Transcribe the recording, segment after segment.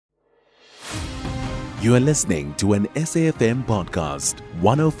You are listening to an SAFM podcast,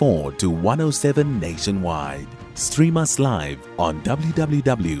 104 to 107 nationwide. Stream us live on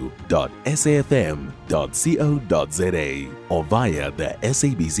www.safm.co.za or via the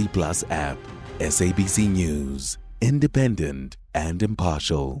SABC Plus app. SABC News, independent and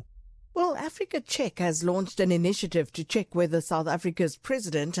impartial. Well, Africa Check has launched an initiative to check whether South Africa's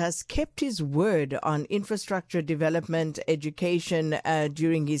president has kept his word on infrastructure development, education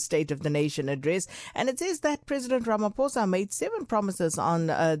during his State of the Nation address. And it says that President Ramaphosa made 7 promises on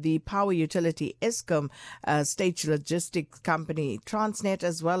the power utility Eskom, state logistics company Transnet,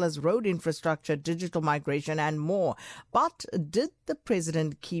 as well as road infrastructure, digital migration and more. But did the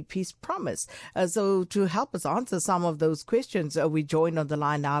president keep his promise? So to help us answer some of those questions, we're joined on the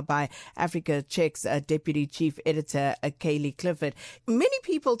line now by Africa Check's Deputy Chief Editor, Cayley Clifford. Many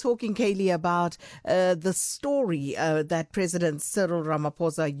people talking, Cayley, about the story that President Cyril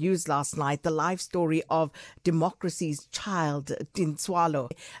Ramaphosa used last night, the life story of democracy's child,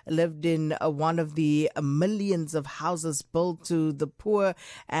 Tintswalo, lived in one of the millions of houses built to the poor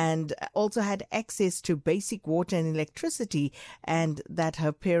and also had access to basic water and electricity, and that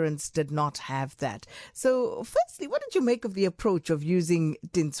her parents did not have that. So firstly, what did you make of the approach of using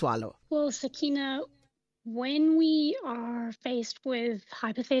Tintswalo? Well, Sakina, when we are faced with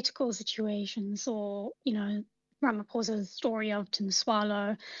hypothetical situations or, Ramaphosa's story of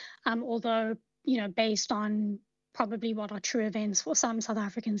Tintswalo, although, based on probably what are true events for some South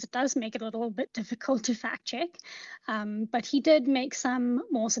Africans, it does make it a little bit difficult to fact check. But he did make some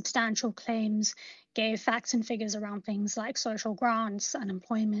more substantial claims, gave facts and figures around things like social grants,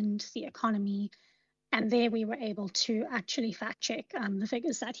 unemployment, the economy. And there we were able to actually fact check the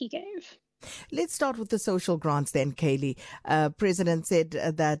figures that he gave. Let's start with the social grants then, Cayley. President said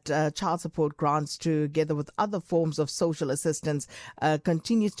that child support grants, together with other forms of social assistance,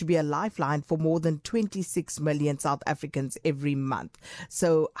 continues to be a lifeline for more than 26 million South Africans every month.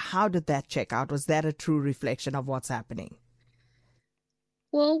 So how did that check out? Was that a true reflection of what's happening?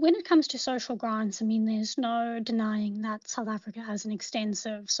 Well, when it comes to social grants, there's no denying that South Africa has an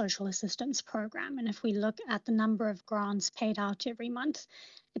extensive social assistance program. And if we look at the number of grants paid out every month,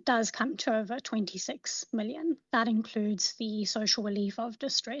 it does come to over 26 million. That includes the social relief of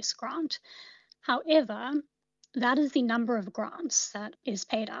distress grant. However, that is the number of grants that is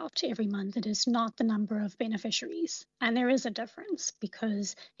paid out every month. It is not the number of beneficiaries. And there is a difference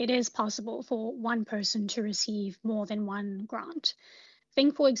because it is possible for one person to receive more than one grant.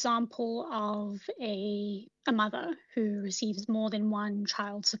 Think, for example, of a mother who receives more than one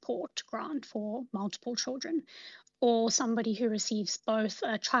child support grant for multiple children, or somebody who receives both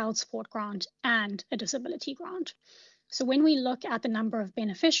a child support grant and a disability grant. So when we look at the number of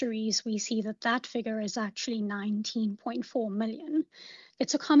beneficiaries, we see that that figure is actually 19.4 million.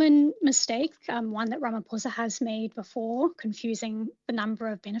 It's a common mistake, one that Ramaphosa has made before, confusing the number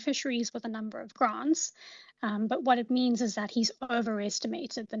of beneficiaries with the number of grants. But what it means is that he's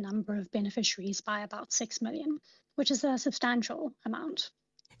overestimated the number of beneficiaries by about 6 million, which is a substantial amount.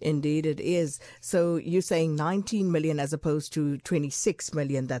 Indeed, it is. So you're saying 19 million as opposed to 26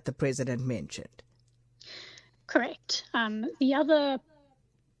 million that the president mentioned? Correct. The other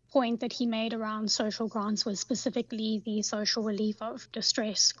point that he made around social grants was specifically the social relief of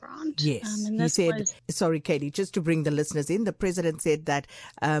distress grant. Yes, he said, sorry, Cayley, just to bring the listeners in, the president said that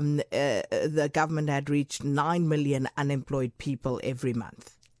the government had reached 9 million unemployed people every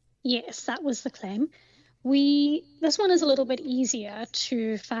month. Yes, that was the claim. This one is a little bit easier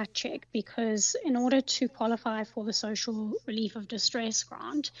to fact check because in order to qualify for the social relief of distress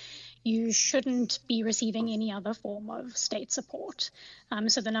grant, you shouldn't be receiving any other form of state support.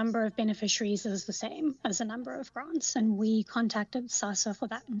 So the number of beneficiaries is the same as the number of grants. And we contacted SASSA for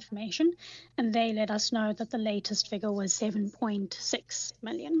that information, and they let us know that the latest figure was 7.6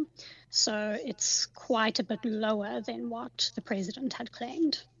 million. So it's quite a bit lower than what the president had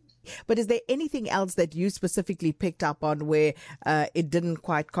claimed. But is there anything else that you specifically picked up on where it didn't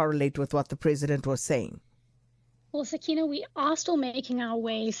quite correlate with what the president was saying? Well, Sakina, we are still making our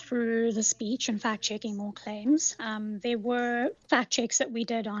way through the speech and fact-checking more claims. There were fact checks that we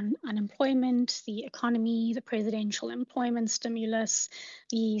did on unemployment, the economy, the presidential employment stimulus,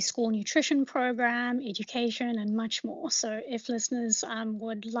 the school nutrition program, education, and much more. So if listeners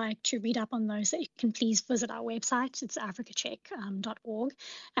would like to read up on those, they can please visit our website. It's africacheck.org.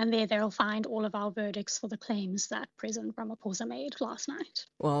 And there they'll find all of our verdicts for the claims that President Ramaphosa made last night.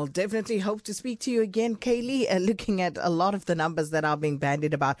 Well, definitely hope to speak to you again, Cayley. looking at a lot of the numbers that are being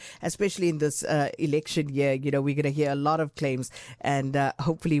bandied about, especially in this election year. You know, we're going to hear a lot of claims, and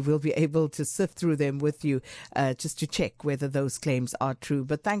hopefully we'll be able to sift through them with you just to check whether those claims are true.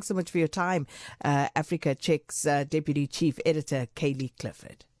 But thanks so much for your time, Africa Check's Deputy Chief Editor, Cayley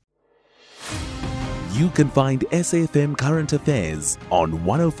Clifford. You can find SAFM Current Affairs on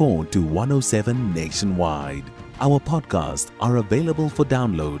 104 to 107 nationwide. Our podcasts are available for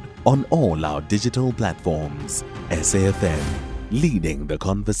download on all our digital platforms. SAFM, leading the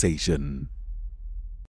conversation.